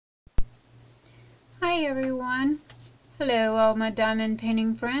Hi everyone. Hello all my diamond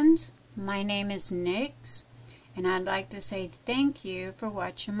painting friends. My name is Nyx and I'd like to say thank you for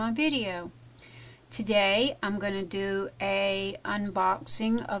watching my video. Today I'm going to do a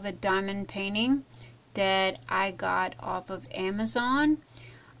unboxing of a diamond painting that I got off of Amazon.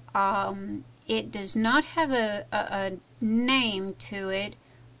 It does not have a name to it,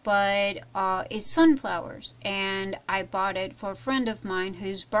 but it's sunflowers, and I bought it for a friend of mine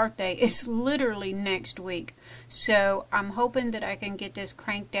whose birthday is literally next week. So I'm hoping that I can get this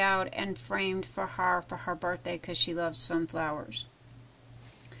cranked out and framed for her birthday because she loves sunflowers.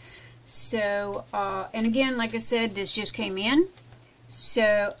 So and again, like I said, this just came in,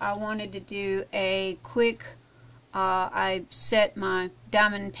 so I wanted to do a quick I set my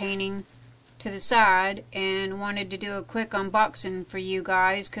diamond painting to the side and wanted to do a quick unboxing for you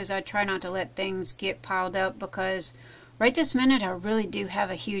guys, because I try not to let things get piled up, because right this minute I really do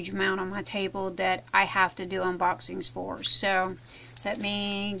have a huge amount on my table that I have to do unboxings for. So let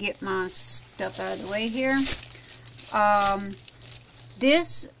me get my stuff out of the way here.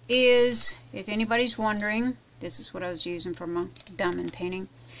 This is, if anybody's wondering, this is what I was using for my diamond painting.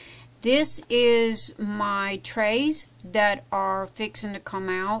 This is my trays that are fixing to come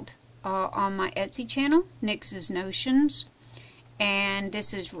out on my Etsy channel, Nyx's Notions, and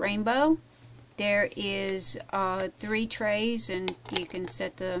this is rainbow. There is 3 trays, and you can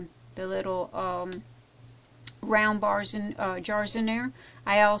set the little round bars and jars in there.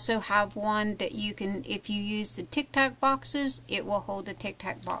 I also have one that you can, if you use the Tic Tac boxes, it will hold the Tic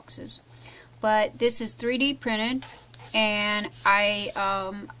Tac boxes. But this is 3D printed, and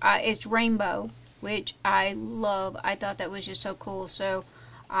it's rainbow, which I love. I thought that was just so cool. So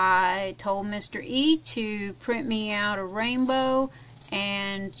I told Mr. E to print me out a rainbow,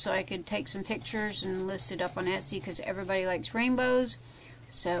 and so I could take some pictures and list it up on Etsy, because everybody likes rainbows.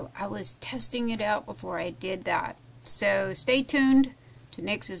 So I was testing it out before I did that. So stay tuned to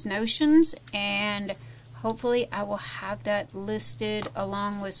Nyx's Notions, and hopefully I will have that listed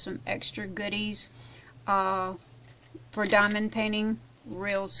along with some extra goodies for diamond painting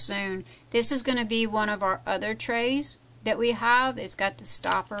real soon. This is going to be one of our other trays that we have. It's got the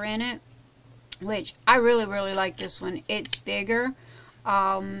stopper in it, which I really like this one. It's bigger,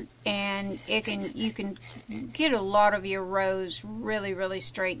 and you can get a lot of your rows really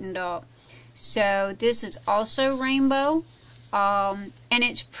straightened up. So this is also rainbow, and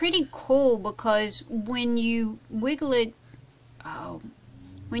it's pretty cool because when you wiggle it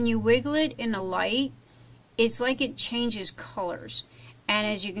in the light, it's like it changes colors. And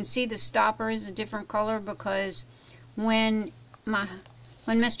as you can see, the stopper is a different color, because when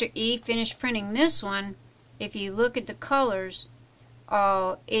Mr. E finished printing this one, if you look at the colors,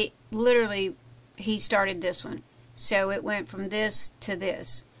 it literally, he started this one, so it went from this to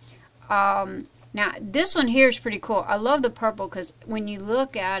this. Now this one here is pretty cool. I love the purple, because when you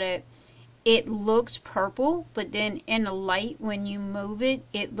look at it, it looks purple, but then in the light, when you move it,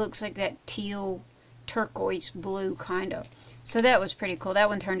 it looks like that teal turquoise blue kind of. So that was pretty cool. That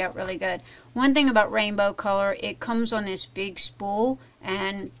one turned out really good. One thing about rainbow color, it comes on this big spool,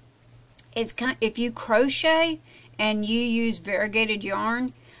 and it's kind of, if you crochet and you use variegated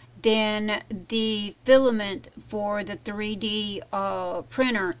yarn, then the filament for the 3D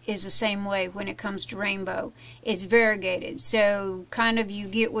printer is the same way when it comes to rainbow. It's variegated, so kind of you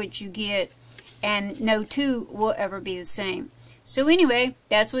get what you get, and no two will ever be the same. So anyway,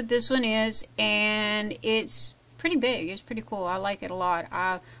 that's what this one is, and it's pretty big. It's pretty cool. I like it a lot.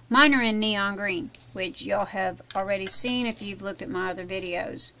 Mine are in neon green, which y'all have already seen if you've looked at my other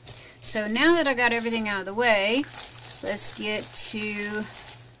videos. So now that I got everything out of the way, let's get to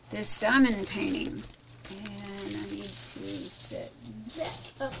this diamond painting. And I need to set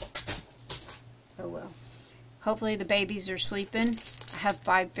that up. Oh well. Hopefully the babies are sleeping. I have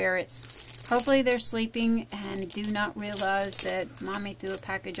 5 ferrets. Hopefully they're sleeping and do not realize that Mommy threw a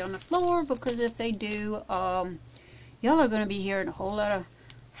package on the floor, because if they do, y'all are going to be hearing a whole lot of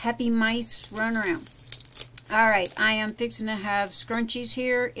happy mice run around. Alright, I am fixing to have scrunchies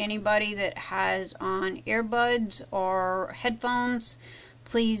here. Anybody that has on earbuds or headphones,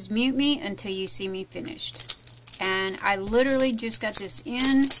 please mute me until you see me finished. And I literally just got this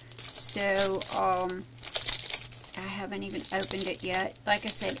in, so I haven't even opened it yet. Like I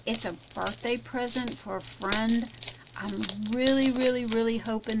said, it's a birthday present for a friend. I'm really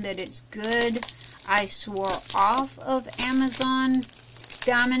hoping that it's good. I swore off of Amazon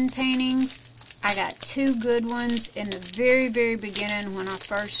diamond paintings. I got 2 good ones in the very beginning when I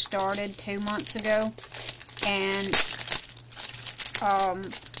first started 2 months ago, and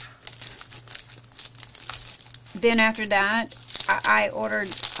then after that I ordered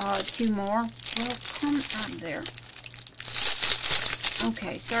 2 more. Well, come out of there.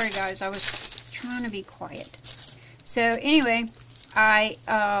 Okay, sorry guys, I was trying to be quiet. So anyway, I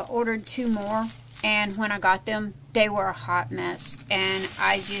ordered 2 more, and when I got them, they were a hot mess. And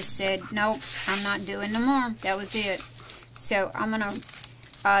I just said, nope, I'm not doing no more. That was it. So I'm going to,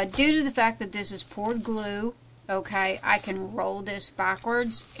 due to the fact that this is poured glue, okay, I can roll this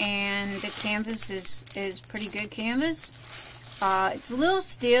backwards, and the canvas is pretty good canvas. It's a little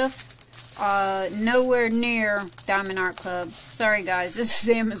stiff. Nowhere near Diamond Art Club. Sorry guys, this is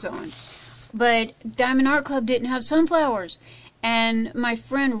Amazon. But Diamond Art Club didn't have sunflowers. And my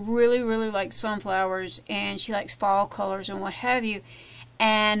friend really, really likes sunflowers, and she likes fall colors and what have you.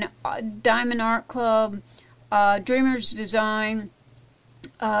 And Diamond Art Club, Dreamer's Design,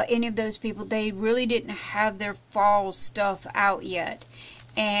 any of those people, they really didn't have their fall stuff out yet.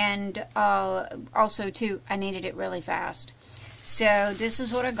 And also too, I needed it really fast. So this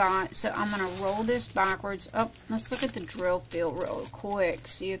is what I got. So I'm going to roll this backwards. Oh, let's look at the drill field real quick.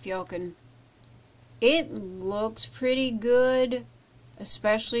 See if y'all can... It looks pretty good,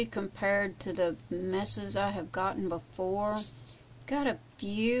 especially compared to the messes I have gotten before. It's got a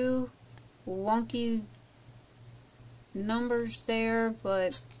few wonky numbers there,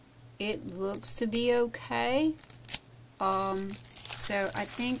 but it looks to be okay. So I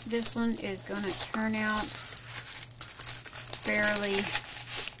think this one is going to turn out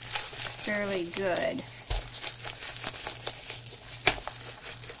fairly good.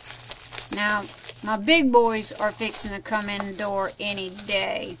 Now, my big boys are fixing to come in the door any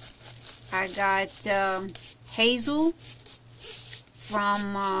day. I got Hazel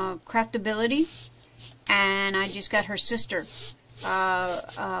from Craftibly, and I just got her sister,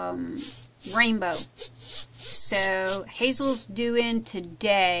 Rainbow. So Hazel's due in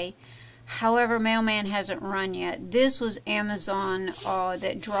today. However, mailman hasn't run yet. This was Amazon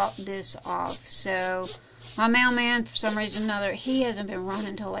that dropped this off. So my mailman, for some reason or another, he hasn't been running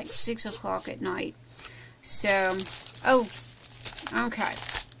until like 6 o'clock at night. So, oh, okay.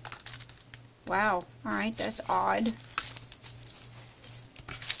 Wow, alright, that's odd.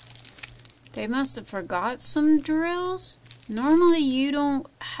 They must have forgot some drills. Normally you don't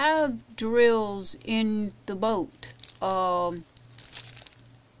have drills in the boat.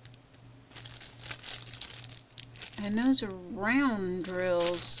 And those are round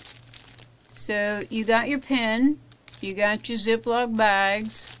drills. So you got your pen, you got your Ziploc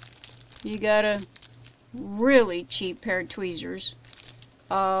bags, you got a really cheap pair of tweezers.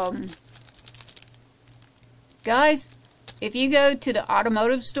 Guys, if you go to the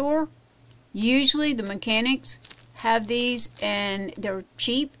automotive store, usually the mechanics have these, and they're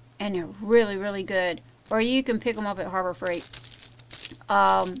cheap and they're really, really good. Or you can pick them up at Harbor Freight.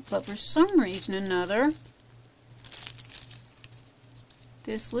 But for some reason or another,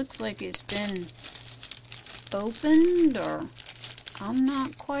 this looks like it's been opened, or I'm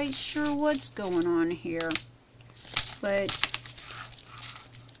not quite sure what's going on here. But,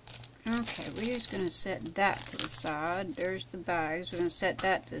 okay, we're just going to set that to the side. There's the bags. We're going to set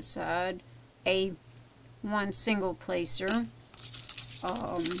that to the side. One single placer.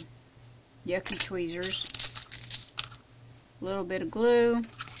 Yucky tweezers. A little bit of glue.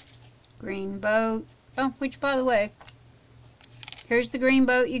 Green boat. Oh, which, by the way, here's the green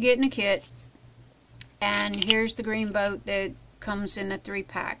boat you get in a kit, and here's the green boat that comes in a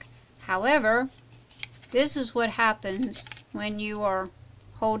 3-pack. However, this is what happens when you are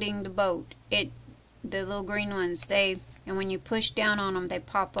holding the boat. The little green ones, and when you push down on them, they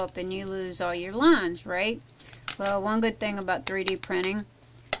pop up and you lose all your lines, right? Well, one good thing about 3D printing,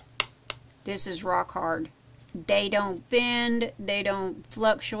 this is rock hard. They don't bend, they don't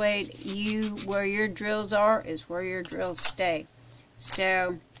fluctuate. Where your drills are is where your drills stay.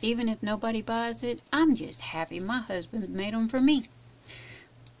 So, even if nobody buys it, I'm just happy my husband made them for me.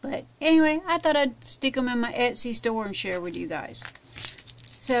 But anyway, I thought I'd stick them in my Etsy store and share with you guys.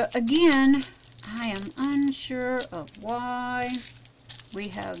 So again, I am unsure of why we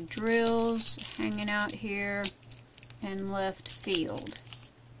have drills hanging out here in left field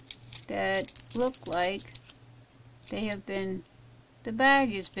that look like they have been, the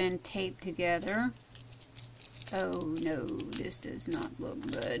bag has been taped together. Oh no, this does not look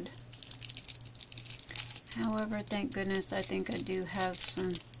good. However, thank goodness, I think I do have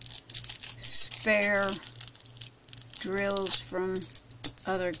some spare drills from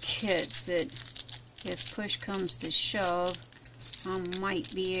other kits that, if push comes to shove, I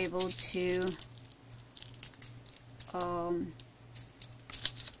might be able to 75,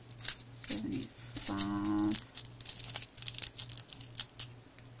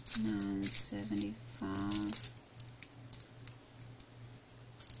 975.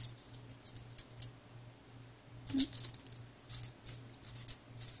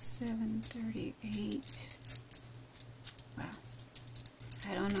 38. Wow.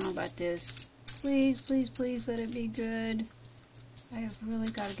 I don't know about this. Please, please, please let it be good. I have really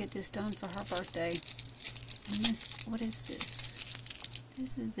got to get this done for her birthday. And this, what is this?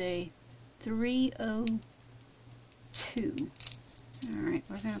 This is a 302. Alright,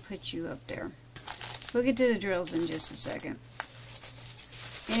 we're going to put you up there. We'll get to the drills in just a second.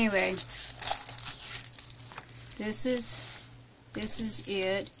 Anyway, this is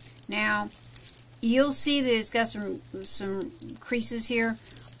it. Now, you'll see that it's got some creases here.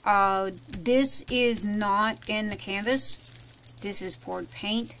 This is not in the canvas. This is poured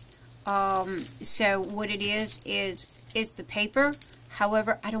paint. So what it is it's the paper.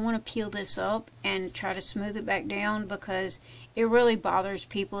 However, I don't want to peel this up and try to smooth it back down because it really bothers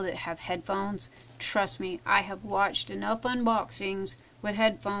people that have headphones. Trust me, I have watched enough unboxings with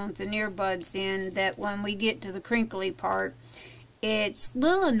headphones and earbuds in that when we get to the crinkly part, it's a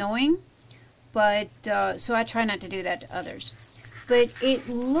little annoying. But so I try not to do that to others. But it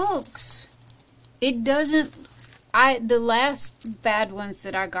doesn't. The last bad ones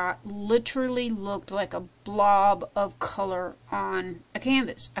that I got literally looked like a blob of color on a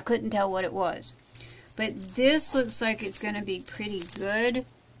canvas. I couldn't tell what it was. But this looks like it's going to be pretty good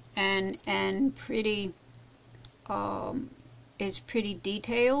and pretty is pretty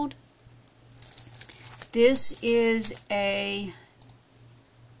detailed. This is a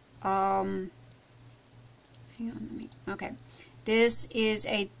hang on, okay. This is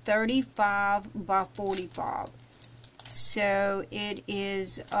a 35 by 45. So it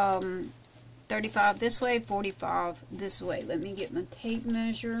is 35 this way, 45 this way. Let me get my tape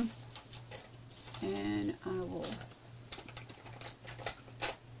measure and I will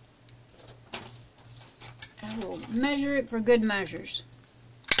measure it for good measures.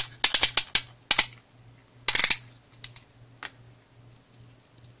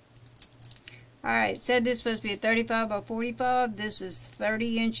 Alright, said this was supposed to be a 35 by 45. This is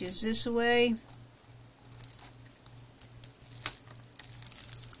 30 inches this way.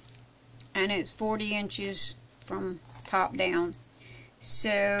 And it's 40 inches from top down.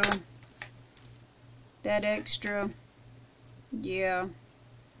 So that extra, yeah,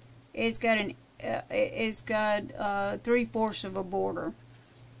 it's got 3/4 of a border.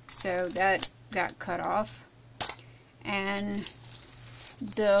 So that got cut off. And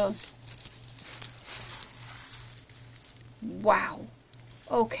wow,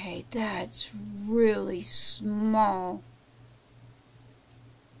 okay, that's really small.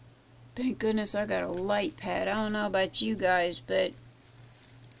 Thank goodness I got a light pad. I don't know about you guys, but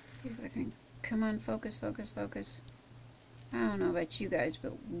if I can, come on, focus, focus, focus. I don't know about you guys,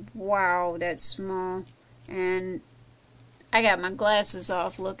 but wow, that's small. And I got my glasses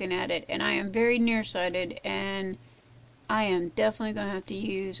off looking at it, and I am very nearsighted, and I am definitely going to have to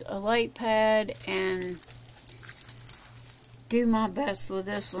use a light pad and do my best with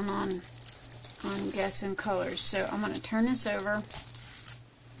this one on guessing colors. So I'm going to turn this over.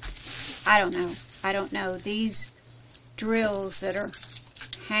 I don't know. These drills that are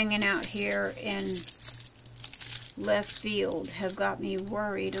hanging out here in left field have got me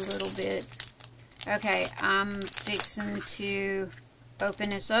worried a little bit. Okay, I'm fixing to open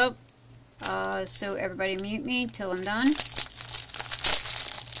this up. So everybody mute me till I'm done.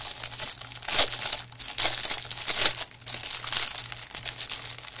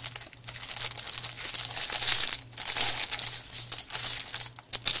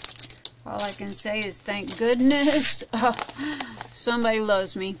 All I can say is thank goodness somebody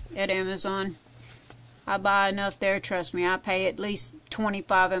loves me at Amazon. I buy enough there, trust me. I pay at least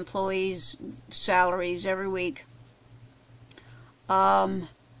 25 employees' salaries every week.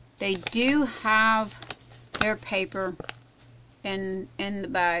 They do have their paper in the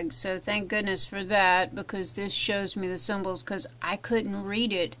bag, so thank goodness for that, because this shows me the symbols, because I couldn't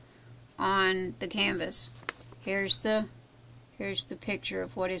read it on the canvas. Here's the picture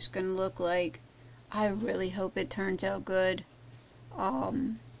of what it's going to look like. I really hope it turns out good.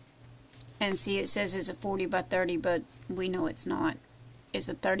 And see, it says it's a 40 by 30, but we know it's not. It's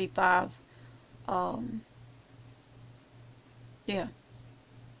a 35. Yeah.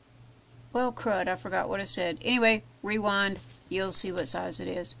 Well, crud, I forgot what I said. Anyway, rewind. You'll see what size it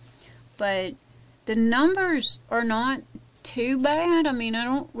is. But the numbers are not too bad. I mean, I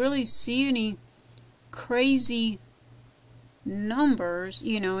don't really see any crazy numbers,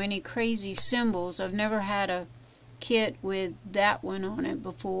 you know, any crazy symbols. I've never had a kit with that one on it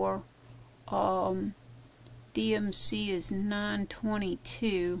before. DMC is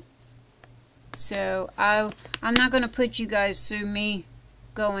 922. So I'm not going to put you guys through me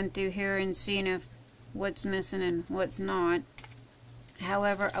going through here and seeing if what's missing and what's not.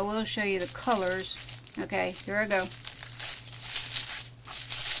 However, I will show you the colors. Okay, here I go.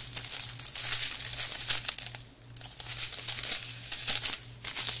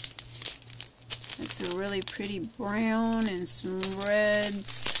 It's a really pretty brown and some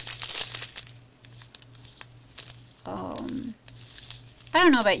reds. I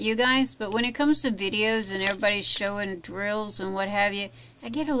don't know about you guys, but when it comes to videos and everybody's showing drills and what have you, I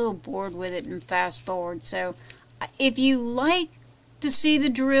get a little bored with it and fast forward. So if you like to see the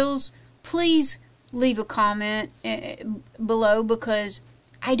drills, please leave a comment below, because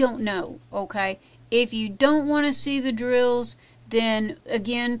I don't know, okay? If you don't want to see the drills, then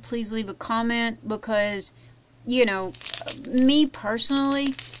again, please leave a comment, because, you know, me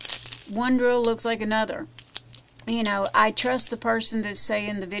personally, one drill looks like another. You know, I trust the person that's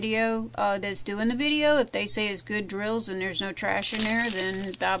saying the video, that's doing the video. If they say it's good drills and there's no trash in there,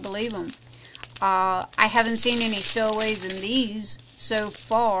 then I believe them. I haven't seen any stowaways in these so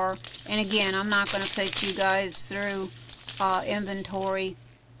far. And again, I'm not going to put you guys through inventory.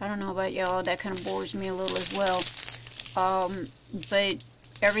 I don't know about y'all, that kind of bores me a little as well. But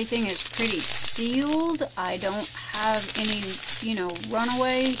everything is pretty sealed. I don't have any, you know,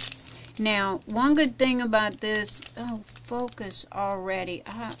 runaways. Now, one good thing about this, oh, focus already.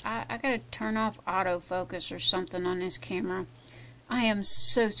 I gotta turn off autofocus or something on this camera. I am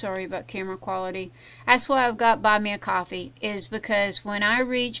so sorry about camera quality. That's why I've got Buy Me a Coffee, is because when I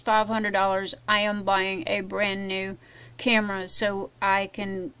reach $500, I am buying a brand new camera so I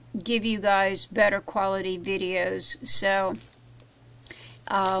can give you guys better quality videos. So,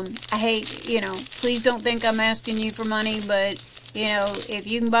 I hate, you know, please don't think I'm asking you for money, but you know, if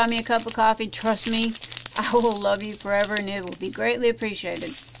you can buy me a cup of coffee, trust me, I will love you forever and it will be greatly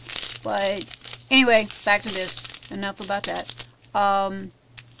appreciated. But anyway, back to this. Enough about that.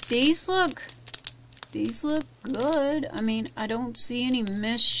 These look good. I mean, I don't see any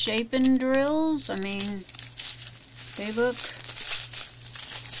misshapen drills. I mean, they look,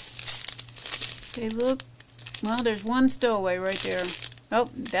 well, there's one stowaway right there. Oh,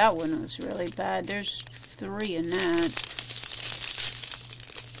 that one was really bad. There's 3 in that.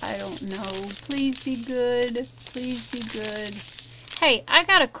 I don't know. Please be good. Please be good. Hey, I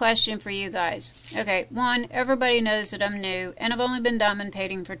got a question for you guys. Okay, one, everybody knows that I'm new, and I've only been diamond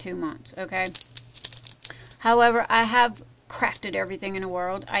painting for 2 months, okay? However, I have crafted everything in the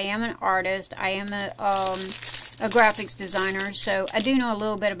world. I am an artist. I am a graphics designer, so I do know a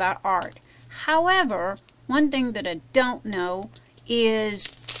little bit about art. However, one thing that I don't know is,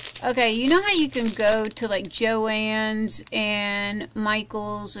 okay, you know how you can go to like Joann's and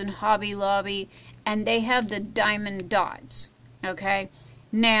Michael's and Hobby Lobby, and they have the diamond dots, okay?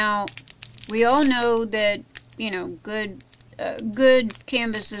 Now, we all know that, you know, good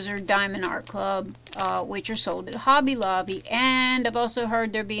canvases are Diamond Art Club, which are sold at Hobby Lobby, and I've also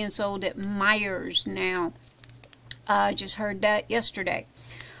heard they're being sold at Myers now. I just heard that yesterday.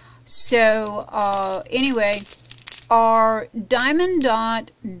 So, anyway, are diamond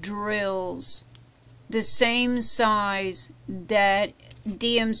dot drills the same size that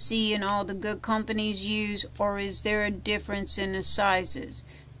DMC and all the good companies use, or is there a difference in the sizes?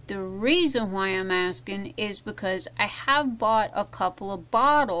 The reason why I'm asking is because I have bought a couple of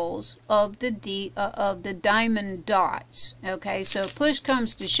bottles of the diamond dots. Okay, so if push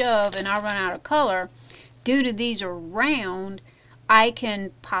comes to shove and I run out of color, due to these are round, I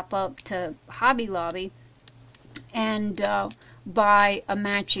can pop up to Hobby Lobby and buy a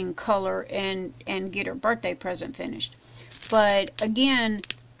matching color and get her birthday present finished. But again,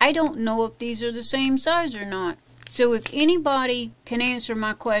 I don't know if these are the same size or not. So if anybody can answer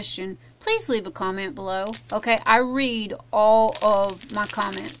my question, please leave a comment below. Okay, I read all of my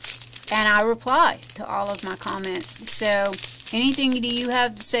comments and I reply to all of my comments. So anything that you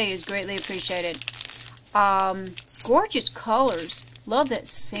have to say is greatly appreciated. Gorgeous colors. Love that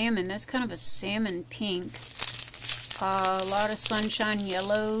salmon. That's kind of a salmon pink. A lot of sunshine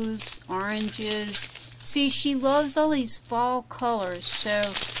yellows, oranges. See, she loves all these fall colors.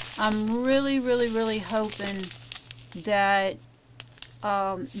 So I'm really, really, really hoping that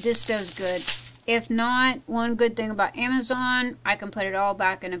this does good. If not, one good thing about Amazon, I can put it all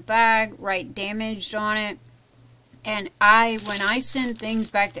back in a bag, write damaged on it. And when I send things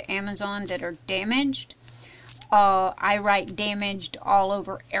back to Amazon that are damaged, I write damaged all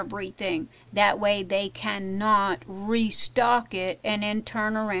over everything. That way they cannot restock it and then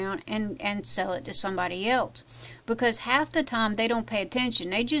turn around and sell it to somebody else. Because half the time they don't pay attention.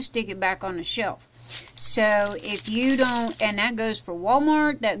 They just stick it back on the shelf. So if you don't, and that goes for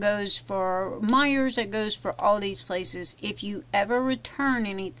Walmart, that goes for Myers, that goes for all these places. If you ever return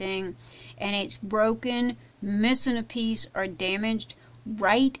anything and it's broken, missing a piece, or damaged,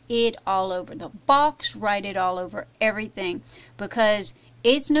 write it all over the box, write it all over everything, because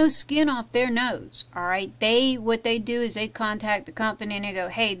it's no skin off their nose. All right, what they do is they contact the company and they go,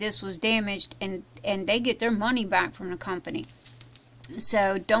 hey, this was damaged, and they get their money back from the company.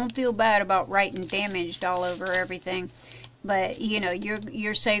 So don't feel bad about writing damaged all over everything. But you know,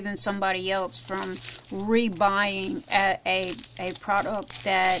 you're saving somebody else from rebuying a product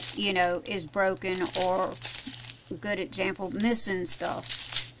that, you know, is broken, or, good example, missing stuff.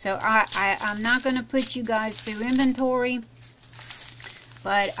 So I'm not going to put you guys through inventory,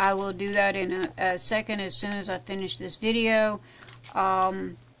 but I will do that in a second as soon as I finish this video.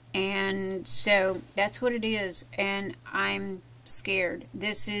 And so that's what it is, and I'm scared.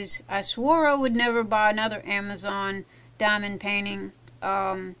 This is, I swore I would never buy another Amazon diamond painting,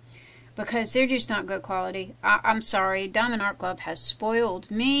 because they're just not good quality. I'm sorry, Diamond Art Club has spoiled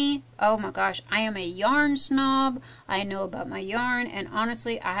me. Oh my gosh, I am a yarn snob. I know about my yarn, and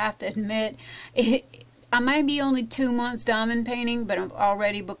honestly, I have to admit, I might be only 2 months diamond painting, but I've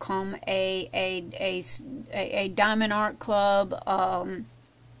already become a Diamond Art Club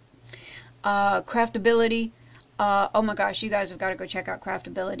craftibly. Oh my gosh, you guys have got to go check out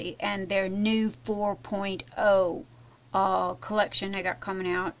Craftibly and their new 4.0 collection they got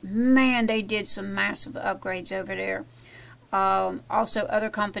coming out. Man, they did some massive upgrades over there. Also, other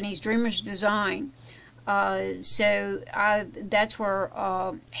companies, dreamerdesigns. So that's where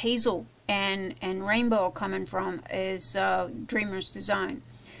Hazel and Rainbow are coming from, is dreamerdesigns.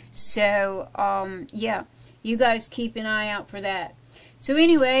 So yeah, you guys keep an eye out for that. So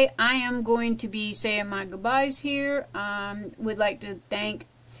anyway, I am going to be saying my goodbyes here. I would like to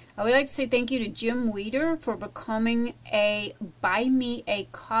say thank you to Cate Weeder for becoming a Buy Me a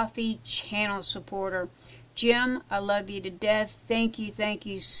Coffee channel supporter. Jim, I love you to death. Thank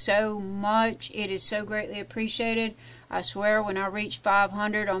you so much. It is so greatly appreciated. I swear, when I reach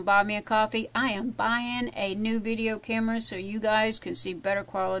 500 on Buy Me a Coffee, I am buying a new video camera so you guys can see better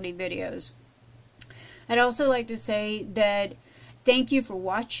quality videos. I'd also like to say that thank you for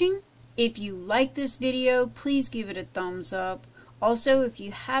watching. If you like this video, please give it a thumbs up. Also, if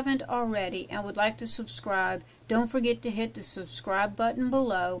you haven't already and would like to subscribe, don't forget to hit the subscribe button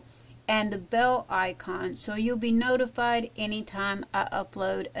below and the bell icon so you'll be notified anytime I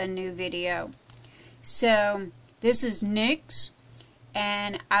upload a new video. So, this is Nyx,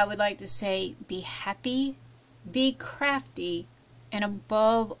 and I would like to say be happy, be crafty, and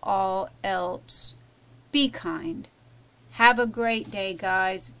above all else, be kind. Have a great day,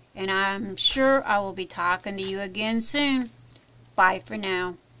 guys, and I'm sure I will be talking to you again soon. Bye for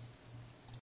now.